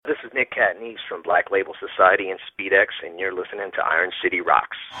Nice from Black Label Society and SpeedX, and you're listening to Iron City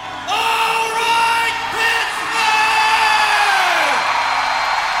Rocks. All right, Pittsburgh!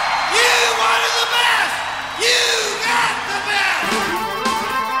 You wanted the best! You got the best!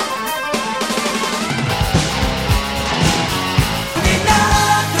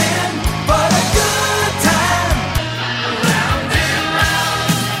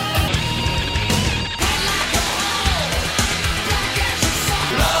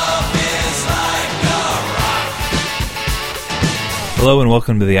 Hello and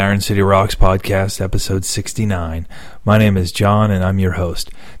welcome to the Iron City Rocks podcast, episode 69. My name is John and I'm your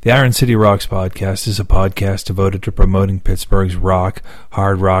host. The Iron City Rocks podcast is a podcast devoted to promoting Pittsburgh's rock,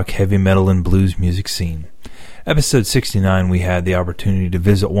 hard rock, heavy metal, and blues music scene. Episode 69, we had the opportunity to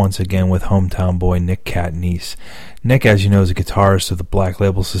visit once again with hometown boy Nick Catanese. Nick, as you know, is a guitarist of the Black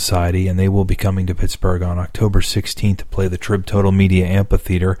Label Society, and they will be coming to Pittsburgh on October 16th to play the Trib Total Media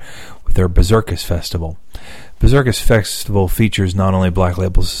Amphitheater with their Berserkus Festival. Berserkus Festival features not only Black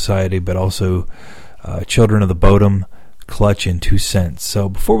Label Society, but also Children of the Bodom, Clutch, and 2 Cents. So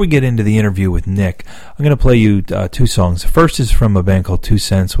before we get into the interview with Nick, I'm going to play you two songs. The first is from a band called 2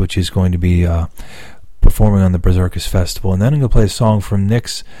 Cents, which is going to be performing on the Berserkus Festival. And then I'm going to play a song from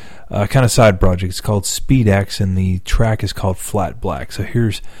Nick's kind of side project. It's called SpeedX, and the track is called Flat Black. So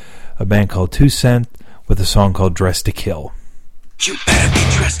here's a band called 2 Cents with a song called Dressed to Kill. You better be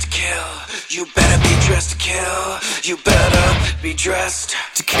dressed to kill. You better be dressed to kill. You better be dressed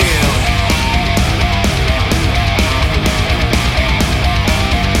to kill.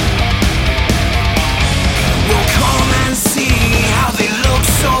 Well, come and see how they look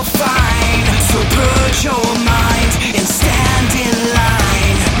so fine. So put your mind and stand in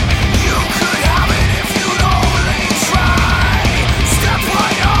line. You could have it if you'd only try. Step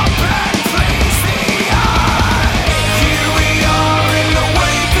right up and please the eye. Here we are in the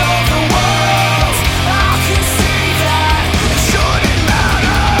wake of the world. I can see that it shouldn't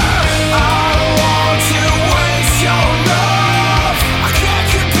matter. I don't want to waste your love. I can't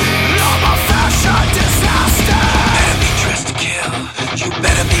compete on my fashion disaster. Better be dressed to kill. You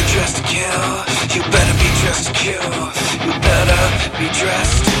better be dressed to kill. You better be dressed to kill. You better be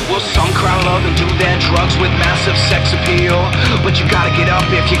dressed. Well, some crowd love and do their drugs with massive sex appeal. But you gotta get up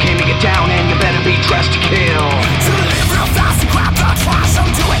if you came to get down, and you better be dressed to kill. To live real fast and grab the cash, I'm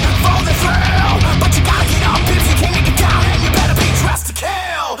doing for the thrill. But you gotta get up if you came to get down, and you better be dressed to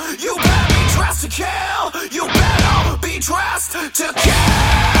kill. You better be dressed to kill. You better be dressed to kill.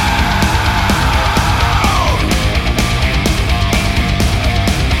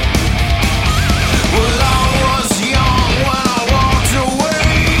 Well, I was young when I walked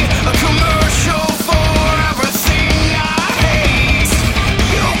away. A commercial for everything I hate.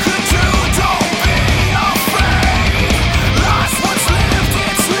 You could do, don't be afraid. Life's what's lived,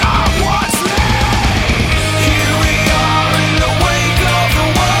 it's not what's made. Here we are in the wake of the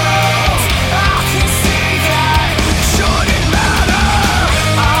world. I can see that it shouldn't matter.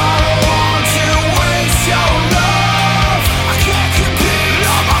 I don't want to waste your love. I can't compete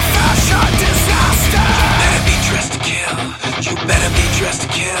on my fashion disaster. Better be dressed to kill. You better be dressed to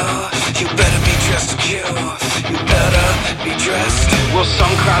kill. You better be dressed to kill. You better be dressed. Well, some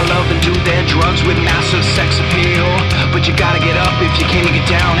crowd love and do their drugs with massive sex appeal. But you gotta get up if you came to get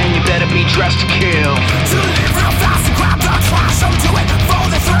down, and you better be dressed to kill. To live real fast and grab the cash, I'm doing for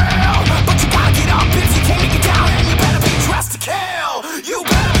the thrill. But you gotta get up if you came to get down, and you better be dressed to kill. You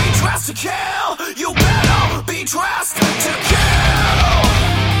better be dressed to kill. You better be dressed to kill.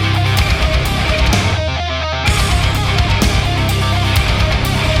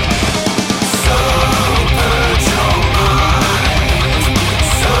 So put your mind.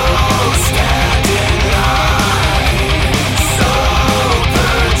 So stand in line. So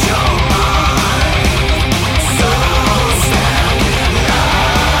put your mind. So stand in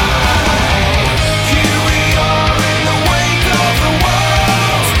line. Here we are in the wake of the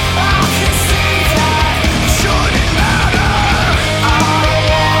world. I can see that it shouldn't matter. I don't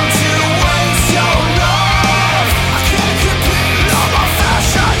want to waste your love. I can't compete on my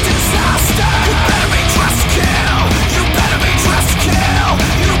fashion disaster. You better be dressed to kill. You better be dressed to kill.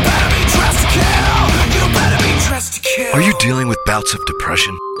 You better be dressed to kill. You better be dressed to kill. Are you dealing with bouts of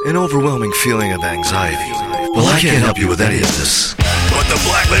depression? An overwhelming feeling of anxiety? Well, I can't help you with any of this. But the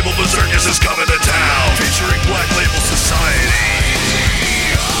Black Label Berserkus is coming to town, featuring Black Label Society.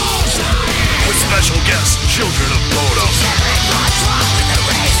 With special guests, Children of Bodom,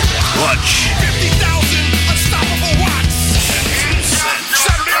 Clutch, 50,000 unstoppable watts.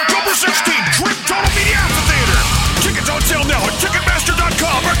 Saturday, October 16th, Trib Total Media Amphitheater. Tickets on sale now at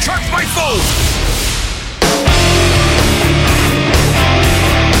Ticketmaster.com or charge by phone.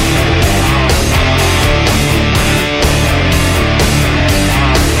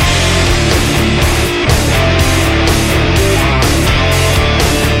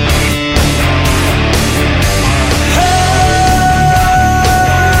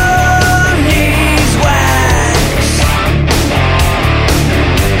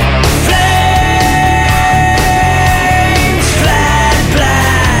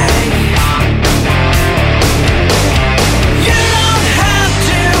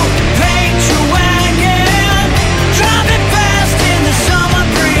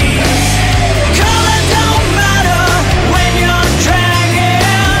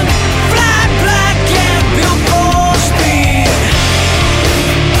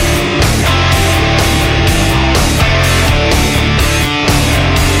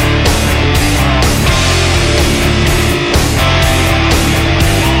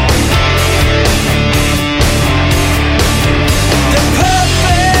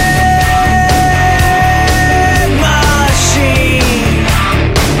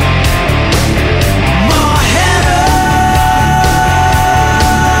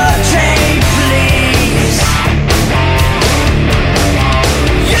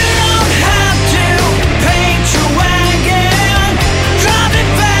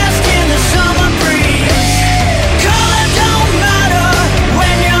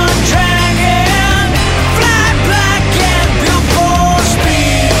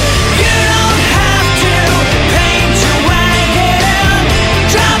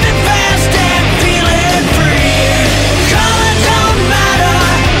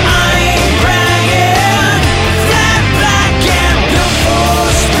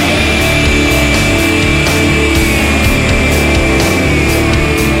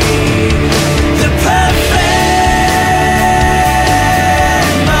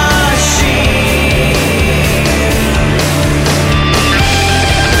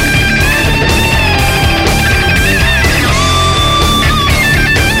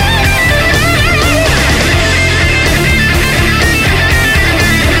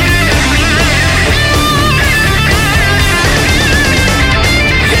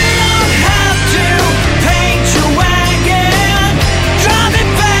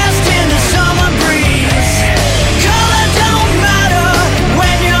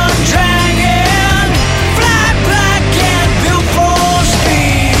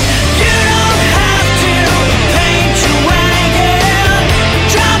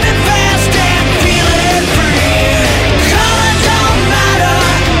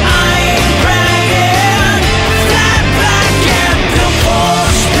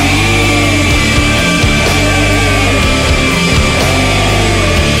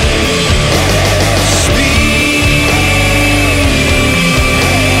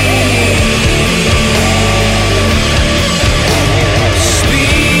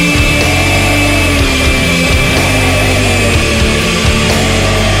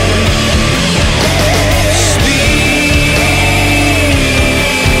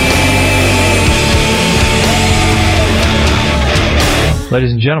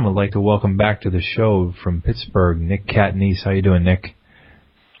 Ladies and gentlemen, I'd like to welcome back to the show from Pittsburgh, Nick Catanese. How you doing, Nick?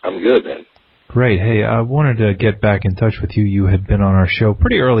 I'm good, man. Great. Hey, I wanted to get back in touch with you. You had been on our show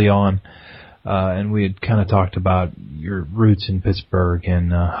pretty early on, and we had kind of talked about your roots in Pittsburgh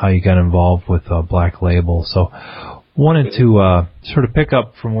and how you got involved with Black Label. So wanted to sort of pick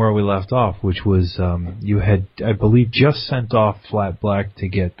up from where we left off, which was you had, I believe, just sent off Flat Black to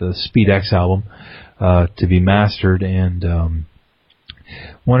get the Speed X album to be mastered, and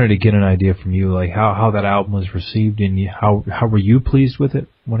wanted to get an idea from you, like how that album was received, and how were you pleased with it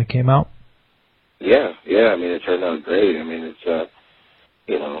when it came out? Yeah. I mean, it turned out great. I mean, it's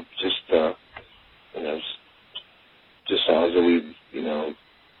just songs that we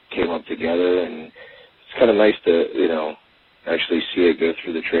came up together, and it's kind of nice to actually see it go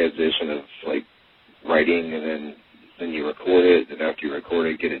through the transition of like writing, and then you record it, and after you record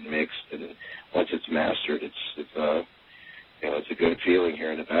it, get it mixed, and once it's mastered, it's a good feeling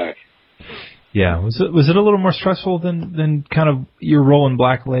here in the back. Yeah, was it a little more stressful than kind of your role in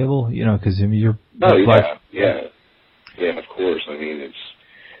Black Label? Because you're. Oh yeah, of course. I mean, it's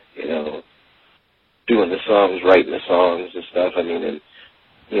doing the songs, writing the songs and stuff. I mean,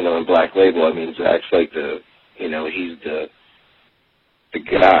 in Black Label, I mean, Zach's like he's the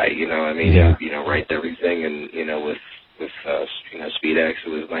guy. I mean, yeah. He writes everything, and with Speed X, it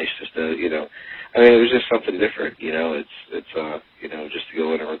was nice just to I mean, it was just something different. It's just to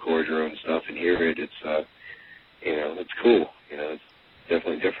go in and record your own stuff and hear it. It's cool. It's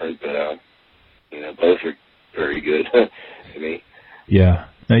definitely different, but both are very good to me. Yeah.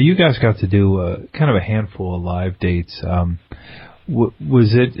 Now you guys got to do kind of a handful of live dates.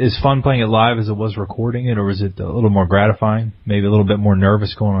 Was it as fun playing it live as it was recording it, or was it a little more gratifying? Maybe a little bit more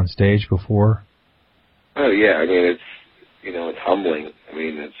nervous going on stage before? Oh yeah, I mean it's humbling. I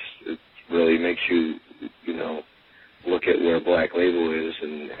mean it really makes you look at where Black Label is,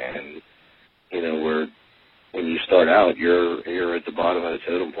 and where when you start out you're at the bottom of the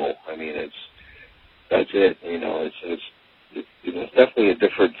totem pole. I mean that's it. It's definitely a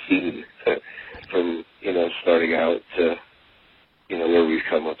different scene from starting out to where we've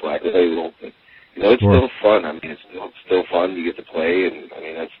come with Black Label. But, it's Sure. still fun. I mean it's still fun. You get to play, and I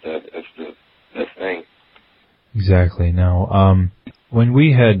mean that's the best thing. Exactly. Now, when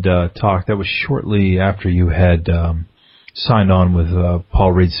we had talked, that was shortly after you had signed on with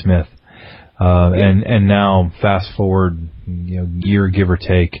Paul Reed Smith, and now fast forward, year give or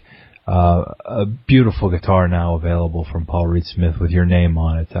take, a beautiful guitar now available from Paul Reed Smith with your name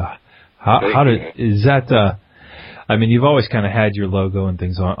on it. Is that? I mean, you've always kind of had your logo and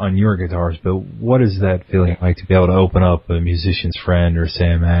things on your guitars, but what is that feeling like to be able to open up a Musician's Friend or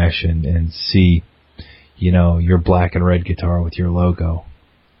Sam Ash and see, your black and red guitar with your logo?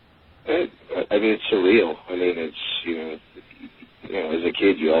 I mean, it's surreal. I mean, it's, as a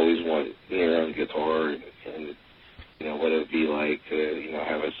kid, you always want your own guitar and what it would be like to,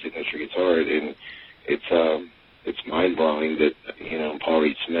 have a signature guitar. And it's mind-blowing that, Paul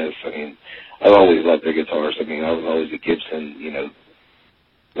Reed Smith, I mean, I've always loved their guitars. I mean, I was always a Gibson,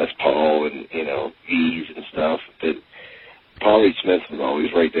 Les Paul and, V's and stuff. But Paul Reed Smith was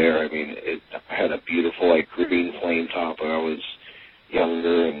always right there. I mean, it had a beautiful, like, green flame top when I was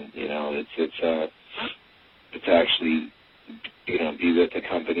younger, and, it's actually, be with the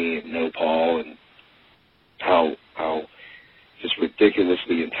company and know Paul and how just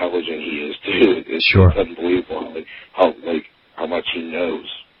ridiculously intelligent he is, too. It's Sure. Unbelievable, how much he knows.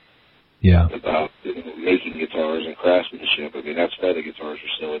 Yeah. About making guitars and craftsmanship. I mean, that's why the guitars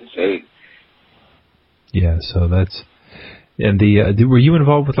are so insane. Yeah, so that's... And were you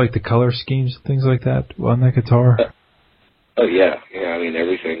involved with like the color schemes and things like that on that guitar? Oh yeah. I mean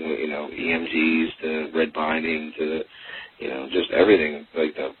everything. EMGs to red binding to just everything.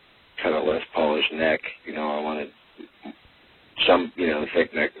 Like the kind of less polished neck. I wanted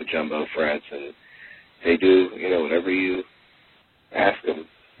thick neck with jumbo frets, and they do whatever you ask them.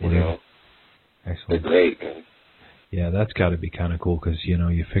 Excellent. They're great, man. Yeah, that's got to be kind of cool because,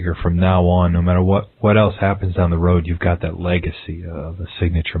 you figure from now on, no matter what else happens down the road, you've got that legacy of a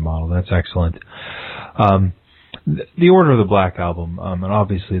signature model. That's excellent. The Order of the Black album, and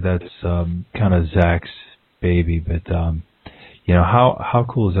obviously that's kind of Zach's baby, but, how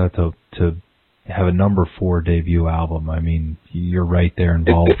cool is that to have a number 4 debut album? I mean, you're right there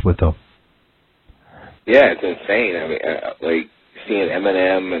involved with the... Yeah, it's insane. I mean, like seeing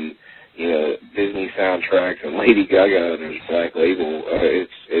Eminem and Disney soundtracks and Lady Gaga and there's Black Label.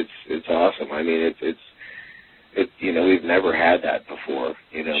 It's awesome. I mean, it's we've never had that before.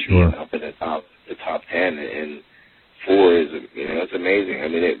 Sure. Being up in the top 10, and 4 is it's amazing. I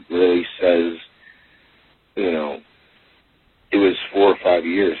mean, it really says it was 4 or 5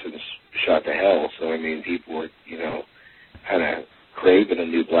 years since Shot to Hell, so I mean, people were, you know, kind of craving a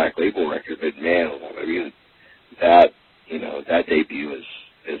new Black Label record, but man, I mean, that, you know, that debut is,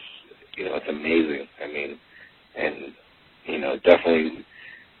 you know, it's amazing. I mean, and, you know, definitely,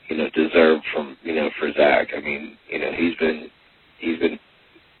 you know, deserved from, you know, for Zach. I mean, you know, he's been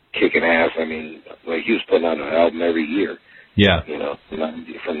kicking ass. I mean, like, he was putting out an album every year. Yeah. You know,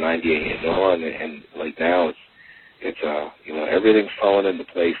 from 98 and on, and like now it's you know, everything's falling into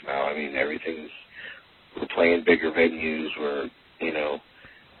place now. I mean, we're playing bigger venues where, you know,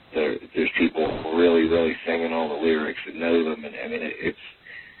 there's people really, really singing all the lyrics and know them, and I mean, it's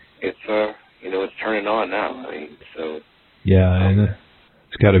you know, it's turning on now. I mean, so. Yeah, and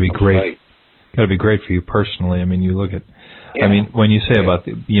it's got to be great. Right. Got to be great for you personally. I mean, you look at. Yeah. I mean, when you say about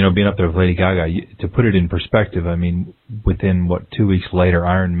you know, being up there with Lady Gaga, to put it in perspective, I mean, within 2 weeks later,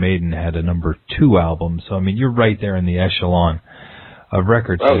 Iron Maiden had a #2 album. So I mean, you're right there in the echelon of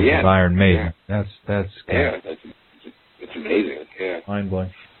records of Iron Maiden. Yeah. That's it's amazing. Yeah, mind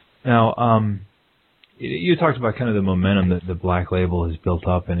blowing. Now, you talked about kind of the momentum that the Black Label has built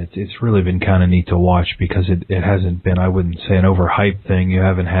up, and it's really been kind of neat to watch because it hasn't been, I wouldn't say, an overhyped thing. You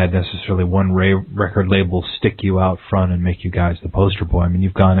haven't had necessarily one record label stick you out front and make you guys the poster boy. I mean,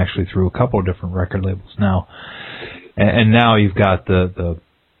 you've gone actually through a couple of different record labels now, and now you've got the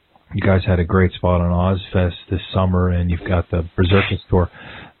you guys had a great spot on Ozfest this summer, and you've got the Berserkers tour.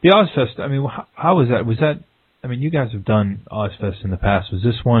 The Ozfest, I mean, how was that? Was that? I mean, you guys have done Ozfest in the past. Was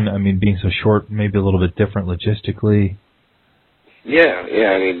this one, I mean, being so short, maybe a little bit different logistically? Yeah.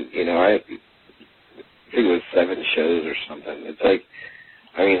 I mean, you know, I think it was 7 shows or something. It's like,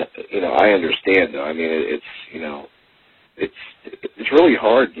 I mean, you know, I understand though. I mean, it's, you know, it's really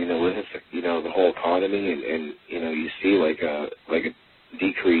hard, you know, with, you know, the whole economy, and you know, you see like a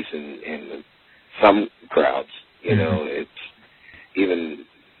decrease in some crowds. You know, it's even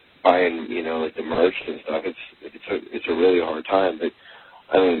buying, you know, like the merch and stuff, it's a really hard time. But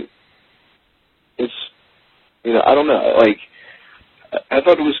I mean, it's, you know, I don't know. Like, I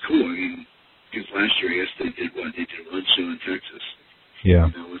thought it was cool. I mean, because last year, I guess they did one show in Texas. Yeah.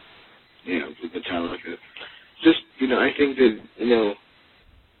 You know, with Metallica. Just, you know, I think that, you know,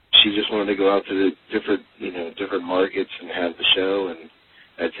 she just wanted to go out to the different markets and have the show, and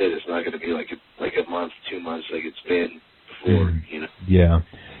that's it. It's not going to be like a month, 2 months like it's been before. You know.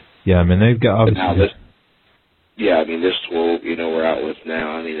 Yeah, I mean, they've got obviously. I mean, this tour, you know, we're out with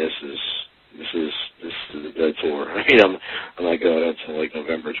now. I mean, this is the tour. I mean, I'm not going until like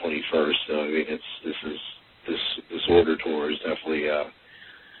November 21st. So I mean, this order tour is definitely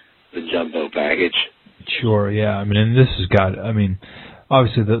the jumbo package. Sure, yeah. I mean, and this has got. I mean,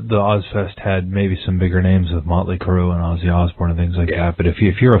 obviously the Ozfest had maybe some bigger names of Motley Crue and Ozzy Osbourne and things like that. But if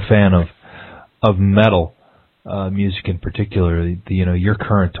you're a fan of metal. Music in particular, you know, your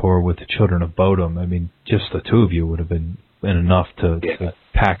current tour with the Children of Bodom, I mean, just the two of you would have been enough to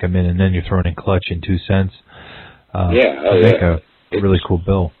pack them in, and then you're throwing in Clutch and 2 Cents. Make a really cool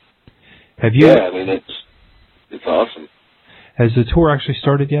bill. Have you? Yeah, I mean, it's awesome. Has the tour actually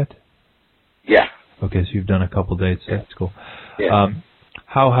started yet? Yeah. Okay, so you've done a couple dates. Yeah. That's cool. Yeah.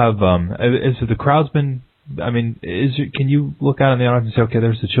 How have the crowd's been? I mean, can you look out in the audience and say, okay,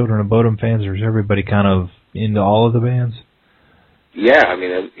 there's the Children of Bodom fans, or is everybody kind of into all of the bands? Yeah, I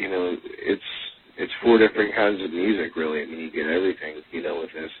mean, you know, it's 4 different kinds of music, really. I mean, you get everything, you know,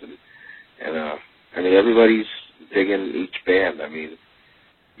 with this, and I mean, everybody's digging each band. I mean,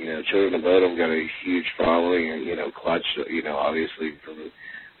 you know, Children of Bodom got a huge following, and you know, Clutch, you know, obviously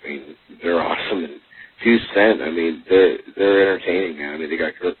I mean, they're awesome, and 2 Cent, I mean, they're entertaining, man. I mean, they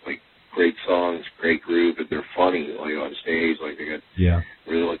got like great songs, great group, and they're funny, like on stage, like they got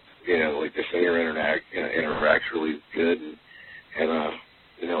really like. You know, like the singer interacts really good, and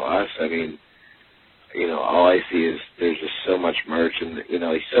you know, us. I mean, you know, all I see is there's just so much merch, and you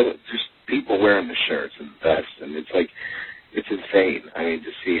know, just people wearing the shirts and the vests, and it's like it's insane. I mean,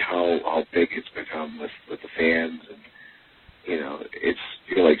 to see how big it's become with the fans, and you know, it's,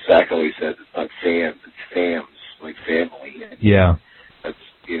 you know, like Zach always says, it's not fans, it's fams, like family. Yeah. That's,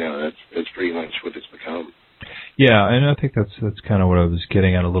 you know, that's pretty much what it's become. Yeah, and I think that's kind of what I was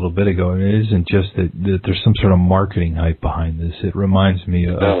getting at a little bit ago. And it isn't just that there's some sort of marketing hype behind this. It reminds me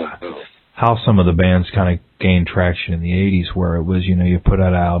of how some of the bands kind of gained traction in the 80s, where it was, you know, you put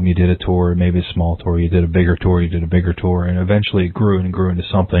out an album, you did a tour, maybe a small tour, you did a bigger tour, and eventually it grew into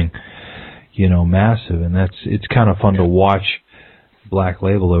something, you know, massive. And it's kind of fun to watch Black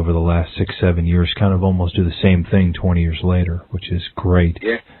Label over the last 6-7 years kind of almost do the same thing 20 years later, which is great.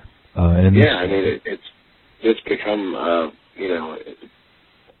 Yeah. I mean, it's become, you know,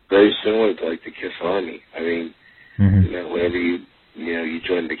 very similar to like the Kiss Army. I mean, you know, whenever you you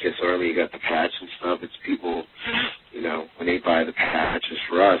join the KISS Army, you got the patch and stuff. It's people, when they buy the patches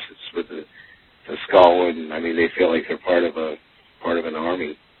for us, it's with the skull, and I mean, they feel like they're part of an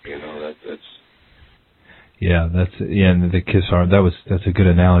army. That's. Yeah, and the KISS Army. That's a good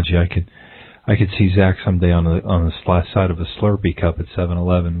analogy. I could see Zach someday on the side of a Slurpee cup at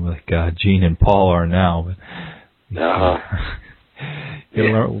 7-Eleven, like Gene and Paul are now.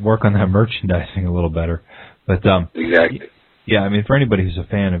 Work on that merchandising a little better. But exactly. Yeah, I mean, for anybody who's a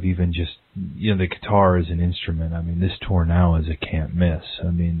fan of even just the guitar as an instrument, I mean, this tour now is a can't miss. I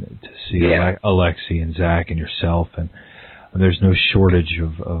mean, to see Alexi and Zach and yourself, and there's no shortage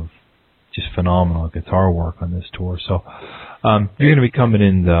of just phenomenal guitar work on this tour. So you're going to be coming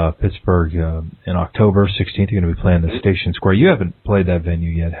in Pittsburgh in October 16th. You're going to be playing the Station Square. You haven't played that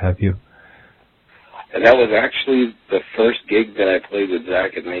venue yet, have you? And that was actually the first gig that I played with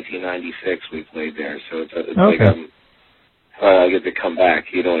Zach in 1996. We played there, so it's okay. like I get to come back.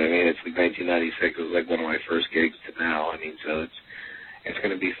 You know what I mean? It's like 1996. It was like one of my first gigs to now. I mean, so it's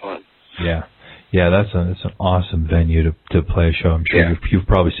going to be fun. Yeah. That's an awesome venue to play a show. I'm sure you've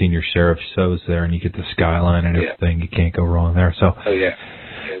probably seen your share of shows there, and you get the skyline and everything. You can't go wrong there. So,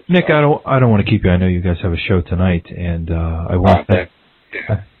 Nick, I don't want to keep you. I know you guys have a show tonight, and I want to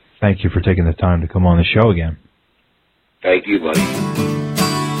thank you for taking the time to come on the show again. Thank you, buddy.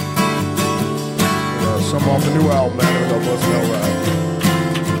 Some off the new album, man. That wasn't all right.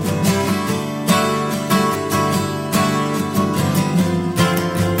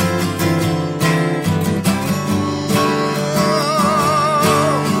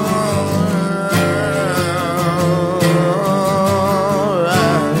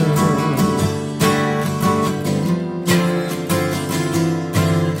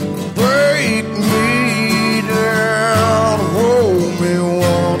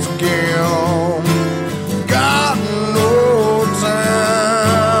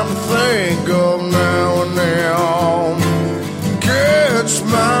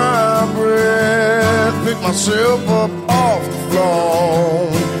 Myself up off the floor.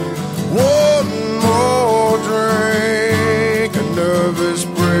 One more drink, a nervous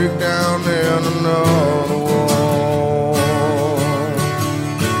breakdown and another one.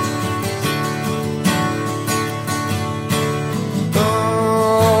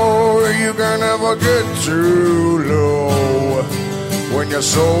 Oh, you can never get too low when you're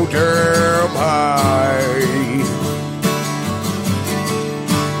so damn high.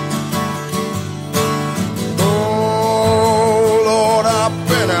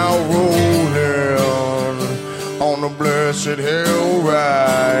 Blessed hell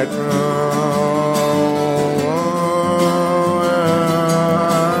right now.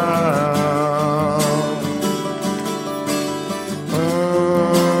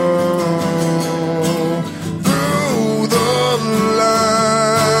 Through the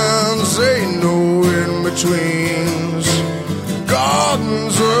lines ain't no in-betweens.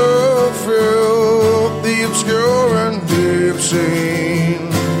 Gardens of filth, the obscure and the obscene.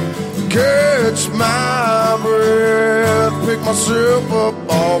 Catch my breath, pick myself up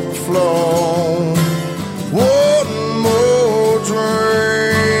off the floor. One more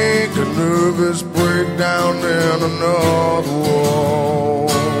drink, a nervous breakdown and another one.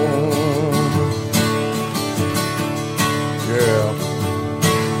 Yeah.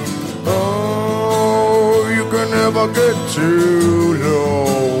 Oh, you can never get too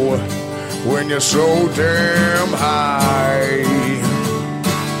low when you're so damn high.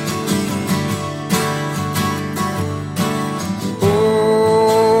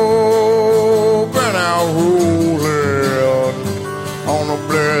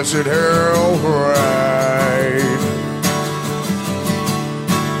 Blessed hell right.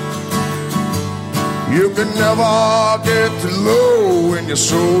 You can never get too low when you're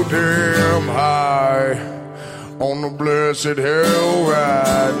so damn high on the blessed hell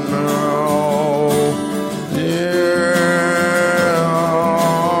right now. Yeah.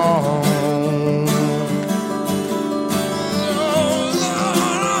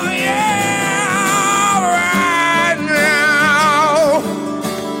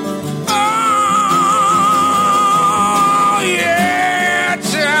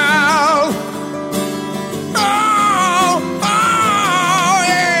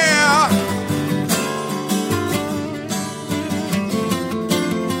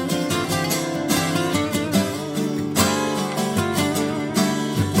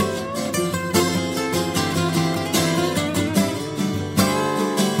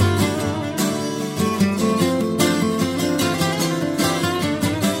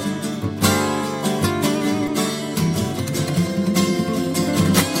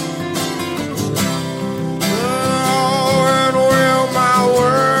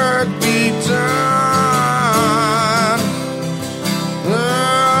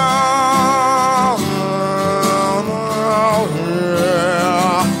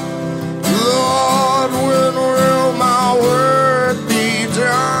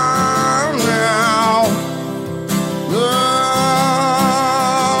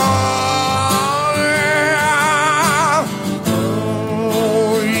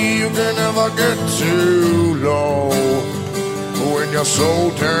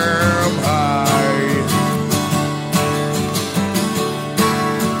 damn high.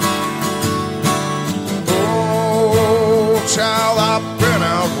 Oh, child, I've been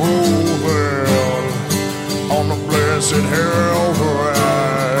out roving on the blessed hell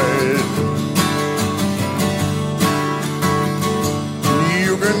ride.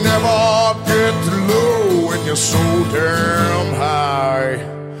 You can never get too low when you're so damn high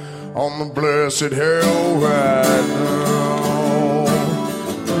on the blessed hell ride now.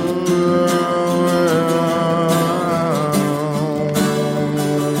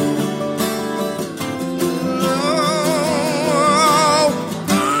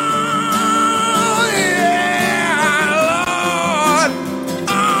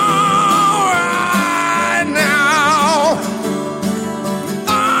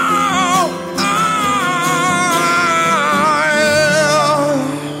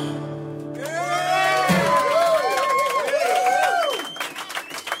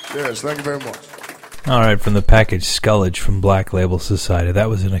 Yes, thank you very much. All right, from the package Scullage from Black Label Society. That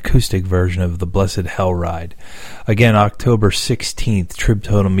was an acoustic version of The Blessed Hell Ride. Again, October 16th,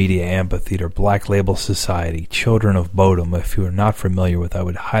 Tribtotal Media Amphitheater, Black Label Society, Children of Bodom. If you are not familiar with, I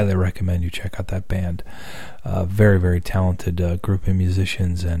would highly recommend you check out that band. Very, very talented group of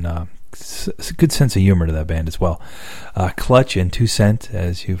musicians, and it's a good sense of humor to that band as well. Clutch and 2 Cent,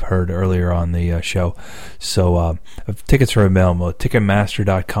 as you've heard earlier on the show. So tickets are available at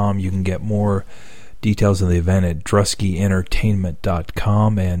Ticketmaster.com. You can get more details of the event at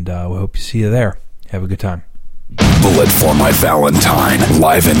DruskyEntertainment.com, and we hope to see you there. Have a good time. Bullet for My Valentine,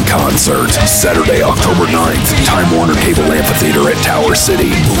 live in concert, Saturday, October 9th, Time Warner Cable Amphitheater at Tower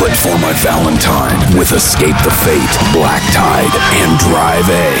City. Bullet for My Valentine with Escape the Fate, Black Tide, and Drive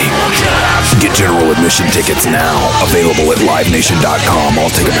A. Get general admission tickets now. Available at LiveNation.com.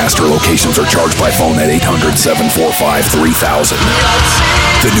 All Ticketmaster locations are charged by phone at 800-745-3000.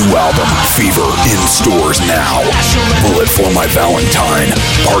 The new album, Fever, in stores now. Bullet for My Valentine,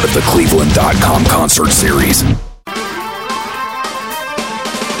 part of the Cleveland.com concert series.